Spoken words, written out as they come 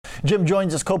Jim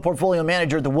joins us, co-portfolio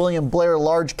manager at the William Blair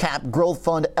Large Cap Growth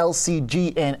Fund,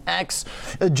 LCGNX.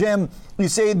 Jim, you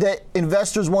say that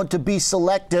investors want to be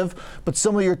selective, but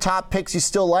some of your top picks you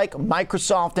still like,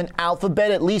 Microsoft and Alphabet,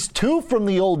 at least two from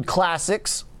the old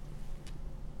classics.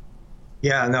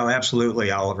 Yeah, no,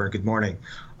 absolutely, Oliver. Good morning.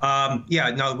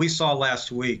 We saw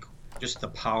last week just the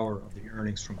power of the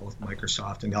earnings from both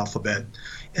Microsoft and Alphabet.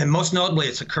 And most notably,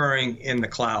 it's occurring in the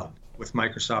cloud with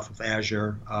Microsoft with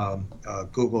Azure,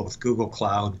 Google with Google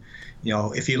Cloud. You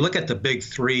know, if you look at the big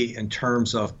three in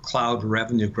terms of cloud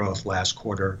revenue growth last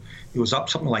quarter, it was up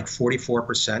something like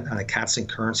 44% on a constant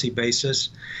currency basis.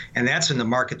 And that's in the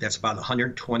market that's about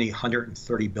 $120,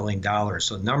 $130 billion.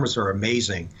 So the numbers are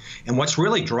amazing. And what's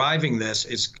really driving this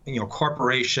is,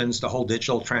 corporations, the whole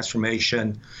digital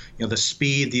transformation, the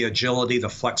speed, the agility, the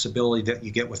flexibility that you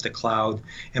get with the cloud.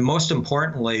 And most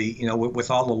importantly,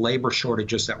 with all the labor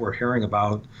shortages that we're hearing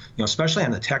about, especially on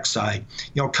the tech side,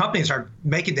 companies are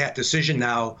making that decision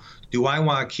now. Do I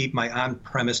want to keep my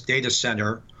on-premise data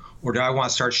center, or do I want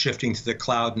to start shifting to the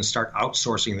cloud and start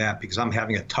outsourcing that because I'm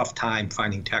having a tough time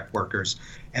finding tech workers?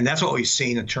 And that's what we've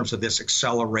seen in terms of this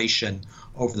acceleration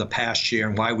over the past year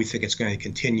and why we think it's going to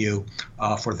continue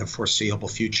for the foreseeable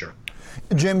future.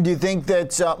 Jim, do you think that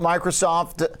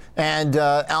Microsoft and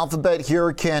Alphabet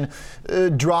here can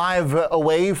drive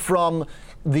away from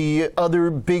the other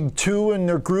big two in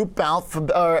their group,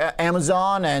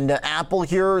 Amazon and Apple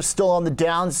here, still on the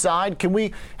downside? Can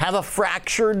we have a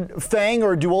fractured FANG,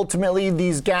 or do ultimately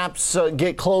these gaps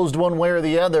get closed one way or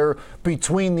the other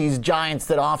between these giants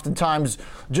that oftentimes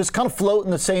just kind of float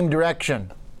in the same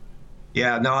direction?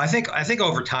 Yeah, no, I think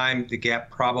over time the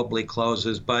gap probably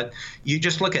closes, but you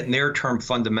just look at near-term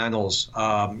fundamentals.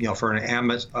 For an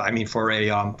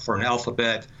Amazon, for an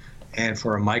Alphabet and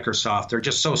for a Microsoft, they're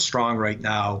just so strong right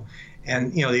now.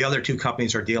 And the other two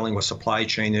companies are dealing with supply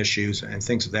chain issues and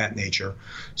things of that nature.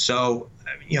 So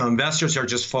investors are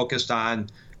just focused on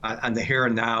the here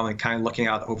and now and kind of looking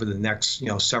out over the next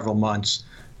several months.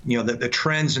 The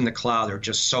trends in the cloud are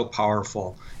just so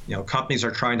powerful. Companies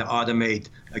are trying to automate.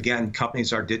 Again,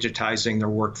 companies are digitizing their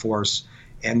workforce,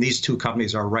 and these two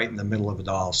companies are right in the middle of it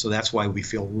all. So that's why we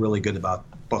feel really good about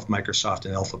both Microsoft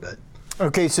and Alphabet.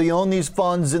 Okay, so you own these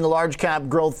funds in the Large Cap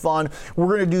Growth Fund. We're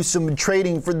going to do some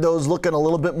trading for those looking a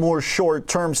little bit more short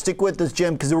term. Stick with us,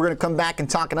 Jim, because we're going to come back and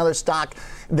talk another stock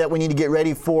that we need to get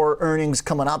ready for earnings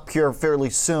coming up here fairly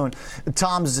soon.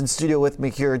 Tom's in studio with me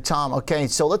here. Tom, okay,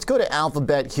 so let's go to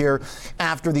Alphabet here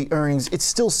after the earnings. It's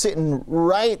still sitting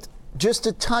right just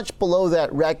a touch below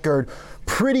that record.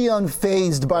 Pretty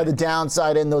unfazed by the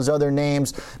downside in those other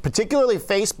names, particularly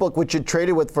Facebook, which you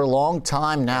traded with for a long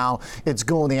time now. It's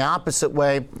going the opposite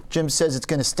way. Jim says it's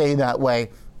going to stay that way.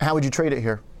 How would you trade it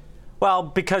here? Well,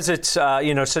 because it's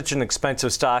such an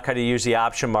expensive stock, how do you use the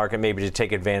option market maybe to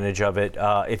take advantage of it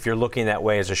if you're looking that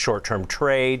way as a short-term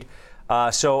trade?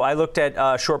 So I looked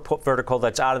at short put vertical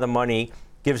that's out of the money.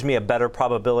 Gives me a better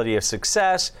probability of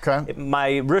success. Okay.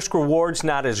 My risk reward's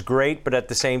not as great, but at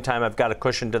the same time, I've got a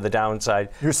cushion to the downside.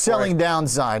 You're selling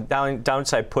downside.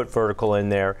 Downside put vertical in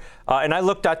there. And I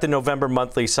looked at the November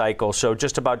monthly cycle, so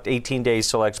just about 18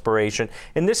 days till expiration.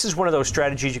 And this is one of those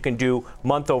strategies you can do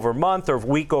month over month or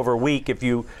week over week if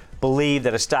you believe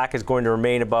that a stock is going to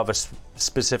remain above a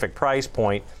specific price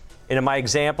point. And in my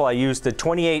example, I used the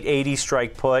 2880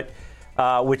 strike put,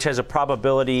 which has a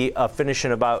probability of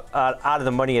finishing about out of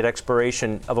the money at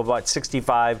expiration of about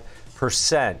 65%,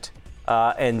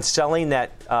 and selling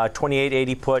that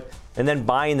 2880 put and then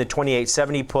buying the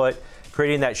 2870 put,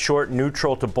 creating that short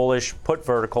neutral to bullish put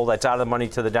vertical that's out of the money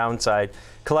to the downside,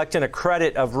 collecting a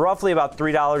credit of roughly about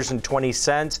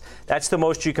 $3.20. That's the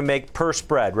most you can make per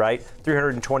spread, right?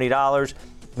 $320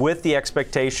 with the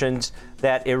expectations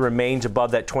that it remains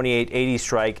above that 2880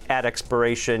 strike at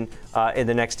expiration in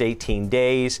the next 18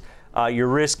 days. Your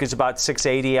risk is about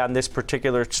 680 on this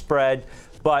particular spread.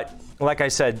 But like I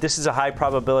said, this is a high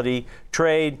probability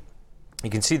trade. You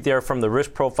can see there from the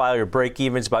risk profile, your break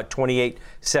even is about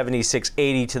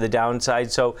 28.7680 to the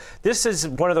downside. So this is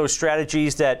one of those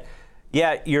strategies that,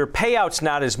 yeah, your payout's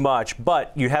not as much,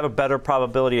 but you have a better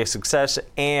probability of success.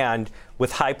 And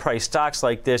with high-priced stocks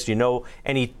like this,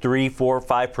 any 3, 4,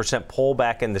 5%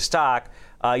 pullback in the stock,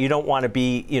 you don't want to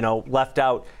be, left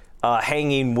out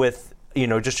hanging with,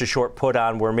 just a short put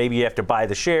on where maybe you have to buy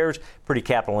the shares, pretty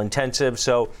capital intensive.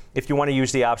 So if you want to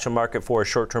use the option market for a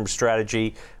short-term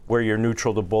strategy where you're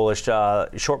neutral to bullish,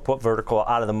 short put vertical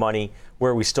out of the money,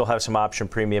 where we still have some option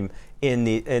premium in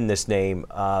this name,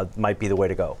 might be the way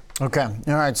to go. Okay.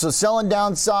 All right. So selling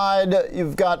downside,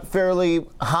 you've got fairly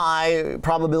high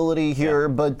probability here,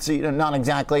 but not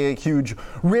exactly a huge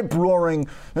rip-roaring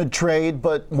trade,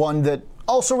 but one that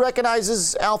also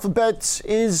recognizes Alphabet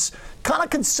is kind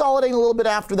of consolidating a little bit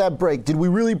after that break. Did we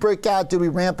really break out? Did we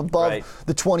ramp above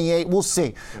the 28? We'll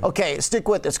see. Okay, stick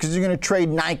with this because you're going to trade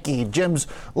Nike. Jim's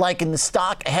liking the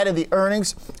stock ahead of the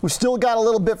earnings. We've still got a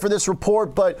little bit for this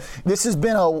report, but this has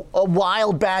been a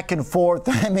wild back and forth.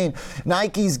 I mean,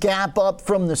 Nike's gap up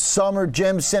from the summer.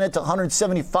 Jim sent it to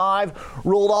 175,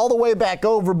 rolled all the way back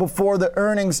over before the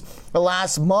earnings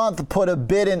last month, put a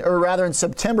bid in, or rather in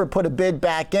September, put a bid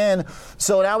back in.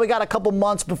 So now we got a couple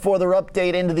months before their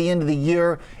update into the end of the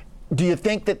year. Do you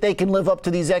think that they can live up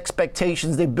to these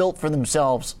expectations they built for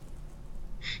themselves?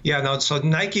 Yeah, no, so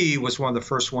Nike was one of the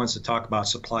first ones to talk about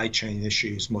supply chain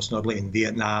issues, most notably in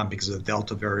Vietnam because of the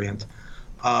Delta variant.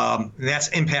 And that's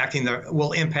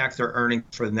will impact their earnings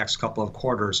for the next couple of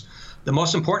quarters. The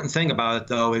most important thing about it,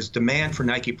 though, is demand for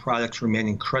Nike products remain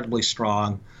incredibly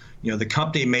strong. You know, the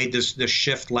company made this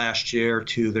shift last year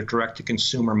to the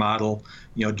direct-to-consumer model,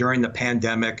 you know, during the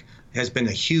pandemic, has been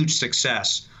a huge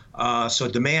success. So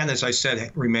demand, as I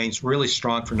said, remains really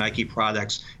strong for Nike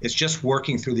products. It's just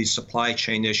working through these supply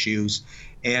chain issues.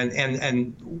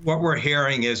 And what we're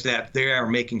hearing is that they are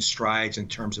making strides in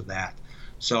terms of that.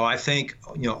 So I think,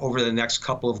 you know, over the next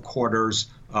couple of quarters,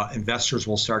 investors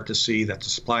will start to see that the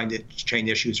supply chain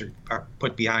issues are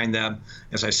put behind them.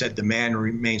 As I said, demand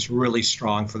remains really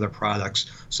strong for their products.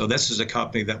 So this is a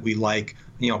company that we like,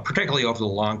 you know, particularly over the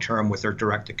long term with their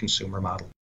direct-to-consumer model.